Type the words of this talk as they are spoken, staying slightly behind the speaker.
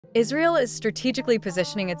Israel is strategically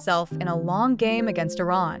positioning itself in a long game against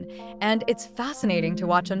Iran, and it's fascinating to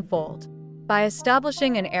watch unfold. By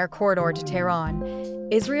establishing an air corridor to Tehran,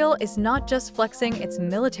 Israel is not just flexing its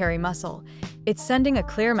military muscle, it's sending a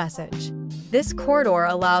clear message. This corridor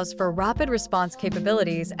allows for rapid response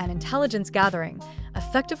capabilities and intelligence gathering,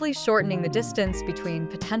 effectively shortening the distance between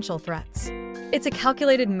potential threats. It's a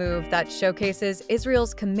calculated move that showcases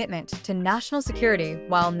Israel's commitment to national security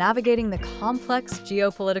while navigating the complex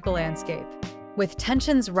geopolitical landscape. With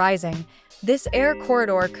tensions rising, this air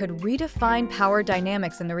corridor could redefine power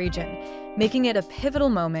dynamics in the region, making it a pivotal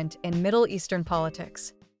moment in Middle Eastern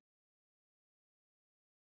politics.